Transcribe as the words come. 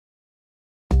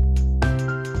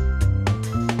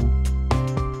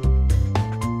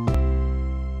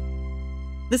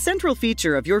The central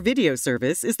feature of your video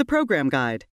service is the program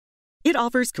guide. It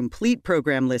offers complete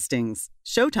program listings,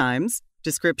 showtimes,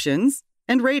 descriptions,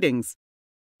 and ratings.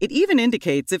 It even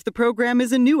indicates if the program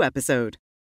is a new episode.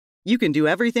 You can do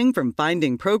everything from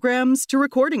finding programs to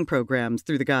recording programs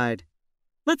through the guide.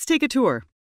 Let's take a tour.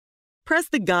 Press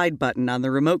the Guide button on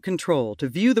the remote control to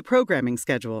view the programming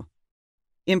schedule.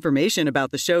 Information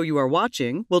about the show you are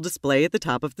watching will display at the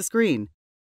top of the screen.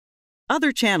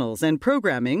 Other channels and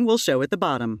programming will show at the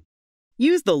bottom.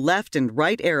 Use the left and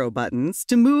right arrow buttons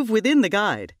to move within the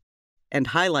guide, and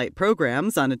highlight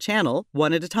programs on a channel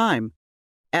one at a time.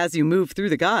 As you move through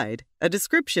the guide, a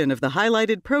description of the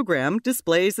highlighted program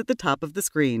displays at the top of the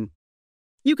screen.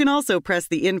 You can also press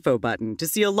the Info button to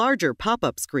see a larger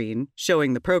pop-up screen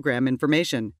showing the program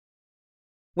information.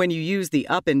 When you use the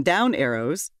up and down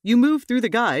arrows, you move through the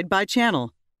guide by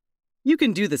channel. You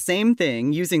can do the same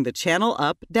thing using the Channel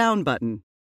Up/Down button.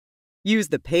 Use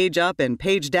the Page Up and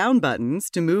Page Down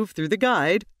buttons to move through the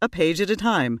guide a page at a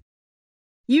time.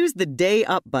 Use the Day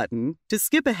Up button to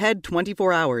skip ahead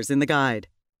 24 hours in the guide.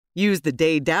 Use the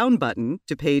Day Down button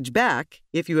to page back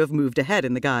if you have moved ahead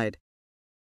in the guide.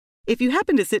 If you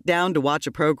happen to sit down to watch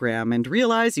a program and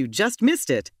realize you just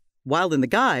missed it while in the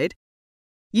guide,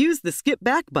 use the Skip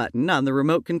Back button on the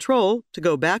remote control to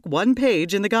go back one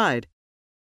page in the guide.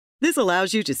 This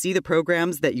allows you to see the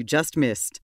programs that you just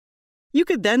missed. You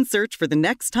could then search for the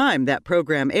next time that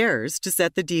program airs to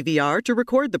set the DVR to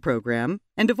record the program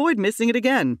and avoid missing it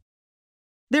again.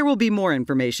 There will be more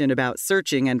information about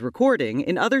searching and recording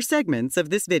in other segments of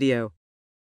this video.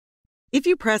 If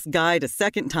you press Guide a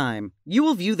second time, you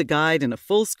will view the guide in a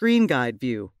full-screen guide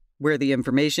view, where the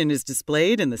information is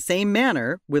displayed in the same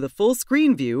manner with a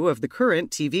full-screen view of the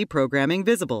current TV programming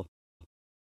visible.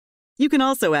 You can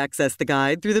also access the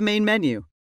guide through the main menu.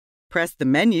 Press the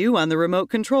menu on the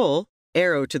remote control,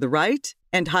 arrow to the right,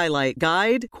 and highlight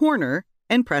Guide, Corner,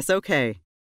 and press OK.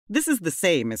 This is the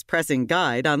same as pressing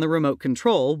Guide on the remote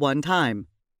control one time.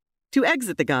 To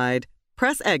exit the guide,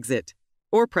 press Exit,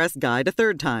 or press Guide a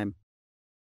third time.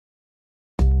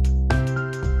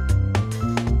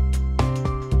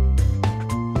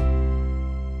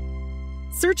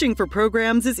 Searching for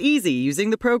programs is easy using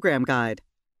the program guide,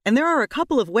 and there are a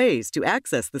couple of ways to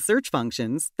access the search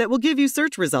functions that will give you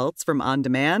search results from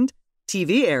on-demand,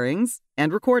 TV airings,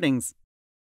 and recordings.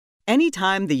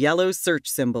 Anytime the yellow search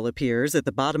symbol appears at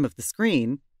the bottom of the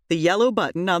screen, the yellow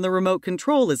button on the remote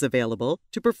control is available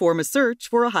to perform a search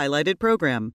for a highlighted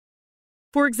program.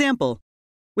 For example,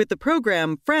 with the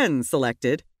program Friends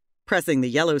selected, pressing the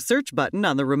yellow search button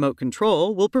on the remote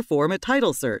control will perform a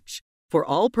title search for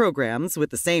all programs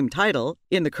with the same title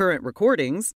in the current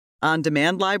recordings,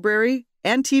 on-demand library,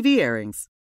 and TV airings.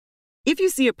 If you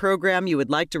see a program you would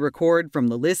like to record from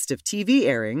the list of TV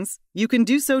airings, you can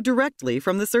do so directly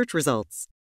from the search results.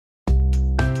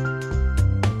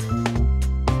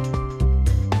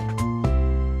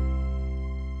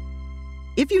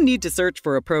 If you need to search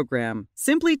for a program,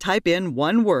 simply type in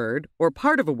one word or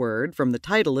part of a word from the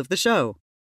title of the show.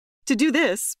 To do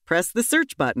this, press the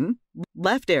Search button,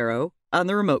 left arrow, on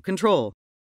the remote control.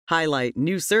 Highlight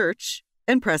New Search,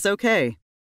 and press OK.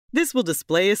 This will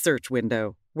display a search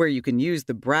window where you can use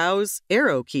the Browse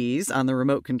arrow keys on the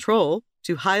remote control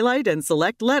to highlight and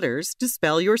select letters to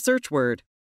spell your search word.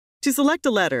 To select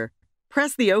a letter,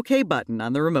 press the OK button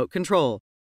on the remote control.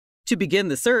 To begin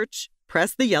the search,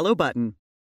 press the yellow button.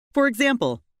 For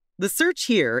example, the search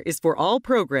here is for all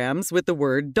programs with the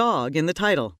word dog in the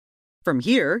title. From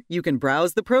here, you can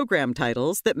browse the program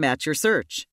titles that match your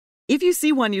search. If you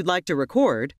see one you'd like to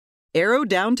record, arrow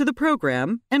down to the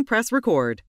program and press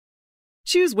Record.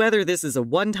 Choose whether this is a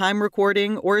one-time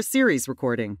recording or a series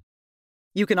recording.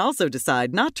 You can also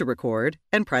decide not to record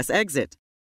and press Exit.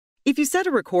 If you set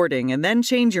a recording and then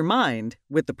change your mind,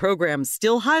 with the program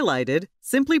still highlighted,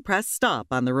 simply press Stop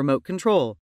on the remote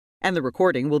control, and the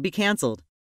recording will be canceled.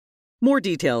 More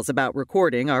details about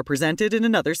recording are presented in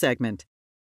another segment.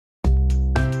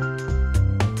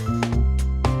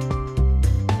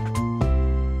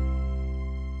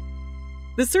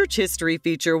 The Search History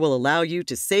feature will allow you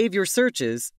to save your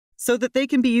searches so that they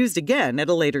can be used again at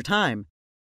a later time.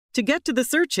 To get to the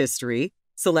search history,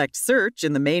 select Search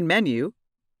in the main menu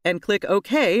and click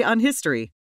OK on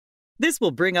History. This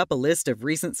will bring up a list of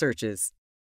recent searches.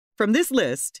 From this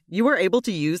list, you are able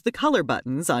to use the color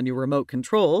buttons on your remote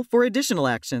control for additional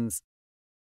actions.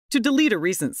 To delete a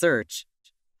recent search,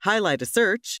 highlight a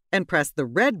search and press the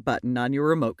red button on your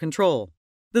remote control.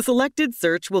 The selected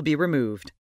search will be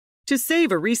removed. To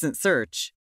save a recent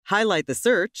search, highlight the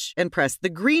search and press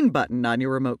the green button on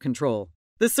your remote control.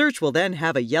 The search will then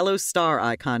have a yellow star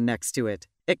icon next to it,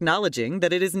 acknowledging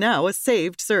that it is now a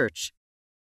saved search.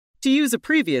 To use a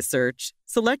previous search,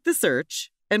 select the search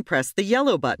and press the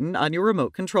yellow button on your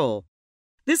remote control.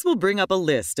 This will bring up a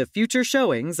list of future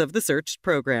showings of the searched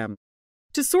program.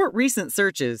 To sort recent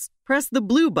searches, press the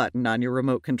blue button on your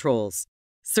remote controls.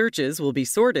 Searches will be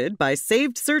sorted by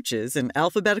saved searches in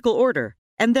alphabetical order,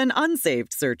 and then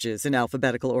unsaved searches in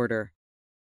alphabetical order.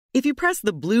 If you press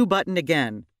the blue button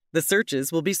again, the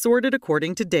searches will be sorted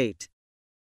according to date.